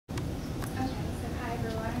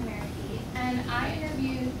I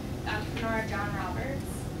interviewed the entrepreneur John Roberts,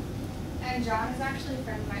 and John is actually a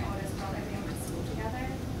friend of my oldest brother. We went to school together,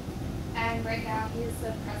 and right now he is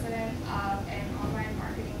the president of an online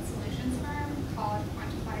marketing solutions firm called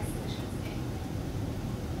Quantify Solutions Inc.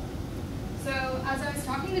 So as I was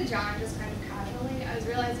talking to John, just kind of casually, I was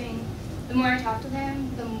realizing the more I talked to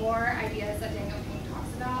him, the more ideas that Daniel Pink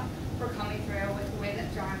talks about were coming through with the way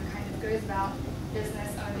that John kind of goes about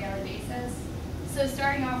business on a daily basis. So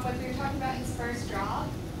starting off with, we were talking about his first job,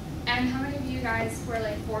 and how many of you guys were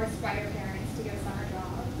like forced by your parents to get a summer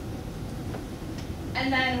job?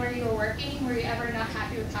 And then where you were working, were you ever not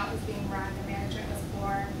happy with how it was being run, the management was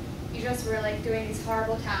poor, you just were like doing these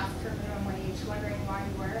horrible tasks for minimum wage, wondering why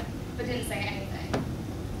you were, but didn't say anything?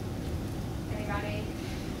 Anybody?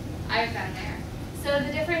 I've been there. So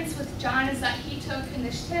the difference with John is that he took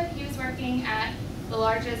initiative. He was working at the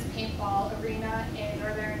largest paintball arena in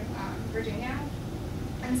Northern Virginia.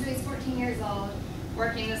 And so he's 14 years old,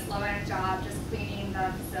 working this low-end job, just cleaning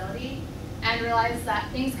the facility, and realized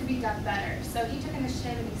that things could be done better. So he took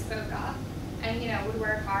initiative and he spoke up, and would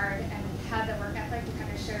work hard and had the work ethic to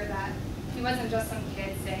kind of show that he wasn't just some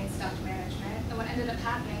kid saying stuff to management. And what ended up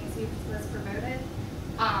happening is he was promoted,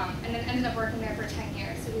 and then ended up working there for 10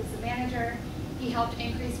 years. So he was the manager. He helped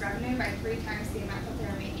increase revenue by 3 times the amount that they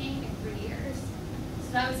were making in 3 years.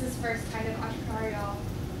 So that was his first kind of entrepreneurial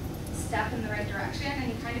step in the right direction,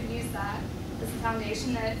 and he kind of used that as a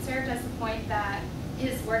foundation that it served as the point that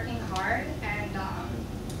his working hard and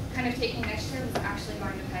kind of taking initiative was actually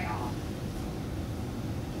going to pay off.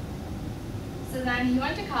 So then he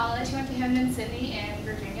went to college. He went to Hampden-Sydney in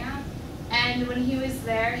Virginia, and when he was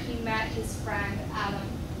there, he met his friend Adam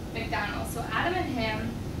McDonald. So Adam and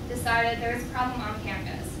him decided there was a problem on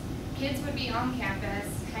campus. Kids would be on campus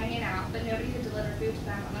hanging out, but nobody could deliver food to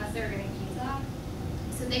them unless they were getting pizza.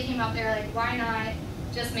 So they came up, they were like, why not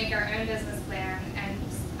just make our own business plan? And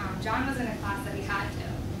John was in a class that he had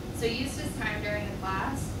to. So he used his time during the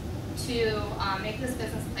class to make this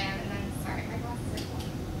business plan, and then, sorry, my glasses are cool.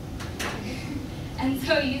 And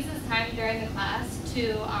so he used his time during the class to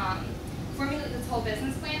formulate this whole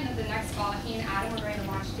business plan that the next fall he and Adam were going to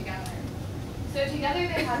launch together. So together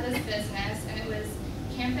they had this business, and it was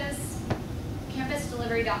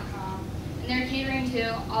campusdelivery.com, and they're catering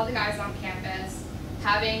to all the guys on campus,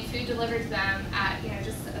 having food delivered to them at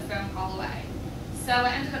just a phone call away. So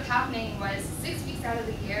what ended up happening was 6 weeks out of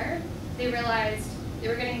the year, they realized they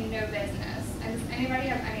were getting no business. And does anybody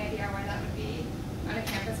have any idea why that would be on a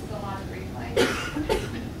campus with a lot of replays?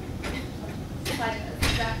 Pledges,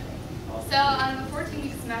 exactly. So on a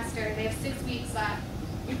 14-week semester, they have 6 weeks left.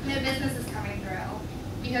 No business is coming through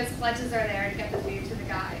because pledges are there to get the food to the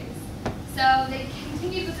guys. So they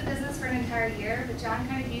continued with the business for an entire year, but John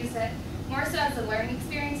kind of used it more so as a learning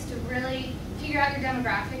experience to really figure out your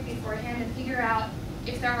demographic beforehand and figure out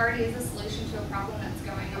if there already is a solution to a problem that's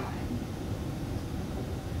going on.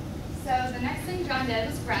 So the next thing John did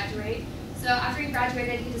was graduate. So after he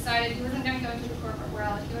graduated, he decided he wasn't going to go into the corporate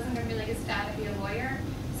world. He wasn't going to be like his dad and be a lawyer.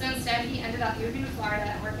 So instead, he ended up moving to Florida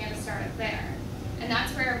and working at a startup there. And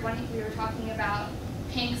that's where, when we were talking about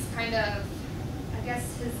Pink's kind of, I guess,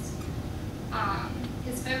 his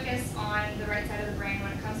focus on the right side of the brain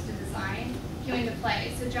when it comes to design came into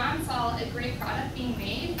play. So John saw a great product being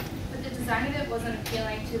made, but the design of it wasn't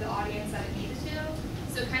appealing to the audience that it needed to.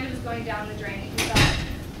 So it kind of was going down the drain. He thought,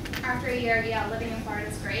 after a year, yeah, living in Florida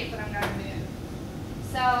is great, but I'm going to move.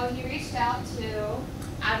 So he reached out to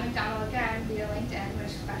Adam McDonald again via LinkedIn,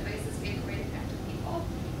 which, by the way, is his favorite way to connect with people.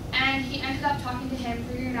 And he ended up talking to him,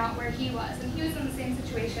 figuring out where he was. And he was in the same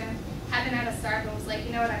situation, had been at a startup and was like,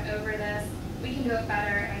 you know what, I'm over this. We can do it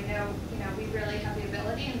better, and I know, we really have the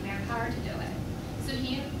ability and the manpower to do it. So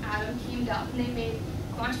he and Adam teamed up, and they made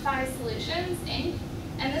Quantify Solutions Inc.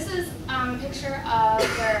 And this is a picture of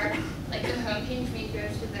their, the homepage when you go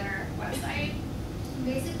to their website.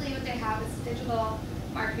 Basically, what they have is digital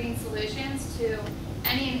marketing solutions to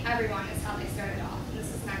any and everyone is how they started off. And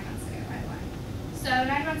this is 9 months ago, by the way. So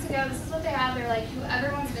 9 months ago, this is what they have. They're like,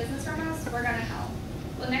 whoever wants business from us, we're going to help.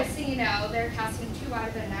 Well, next thing you know, they're casting 2 wide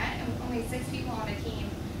of the net, and with only 6 people on a team,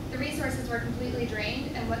 the resources were completely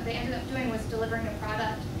drained, and what they ended up doing was delivering a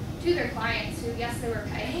product to their clients who, yes, they were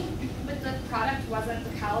paying, but the product wasn't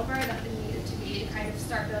the caliber that they needed to be to kind of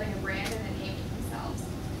start building a brand and a name for themselves.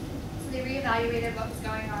 So they reevaluated what was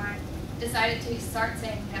going on, decided to start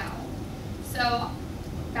saying no. So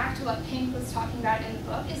back to what Pink was talking about in the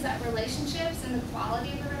book is that relationships and the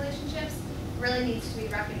quality of the relationships really needs to be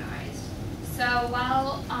recognized. So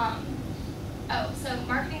while, so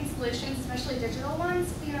marketing solutions, especially digital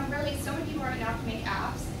ones, really so many people are now to make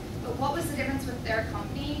apps, but what was the difference with their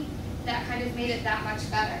company that kind of made it that much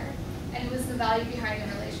better? and it was the value behind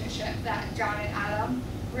the relationship that John and Adam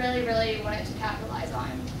really, really wanted to capitalize on.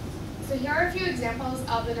 So here are a few examples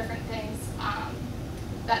of the different things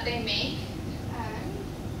that they make.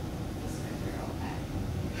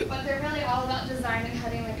 But they're really all about design and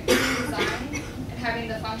having like a clean design and having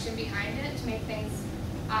the function behind it to make things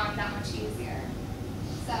that much easier.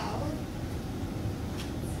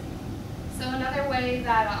 So another way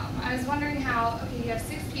that I was wondering how, okay, you have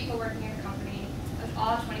 6 people working in a company of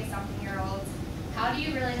all 20-something-year-olds. How do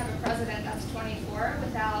you really have a president that's 24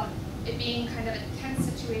 without it being kind of a tense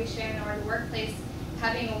situation or the workplace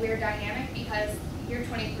having a weird dynamic because you're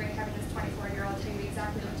 23 having this 24-year-old tell you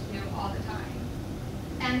exactly what to do all the time?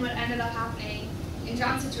 And what ended up happening in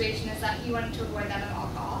John's situation is that he wanted to avoid that at all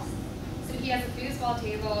costs. So he has a foosball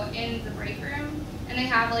table in the break room, and they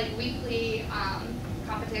have like weekly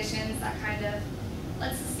competitions that kind of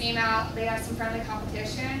lets the steam out. They have some friendly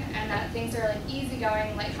competition, and that things are like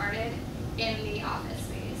easygoing, lighthearted in the office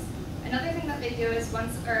space. Another thing that they do is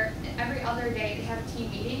every other day they have a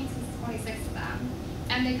team meeting, since it's 26 of them,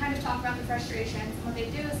 and they kind of talk about the frustrations. And what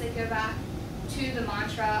they do is they go back to the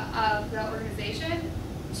mantra of the organization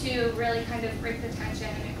to really kind of break the tension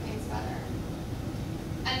and make things better.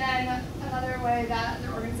 And then another way that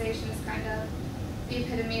the organization is kind of the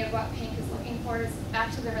epitome of what Pink is looking for is back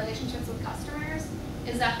to the relationships with customers,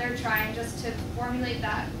 is that they're trying just to formulate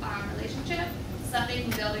that relationship so that they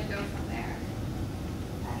can build and go from there.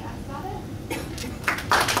 And that's about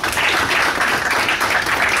it.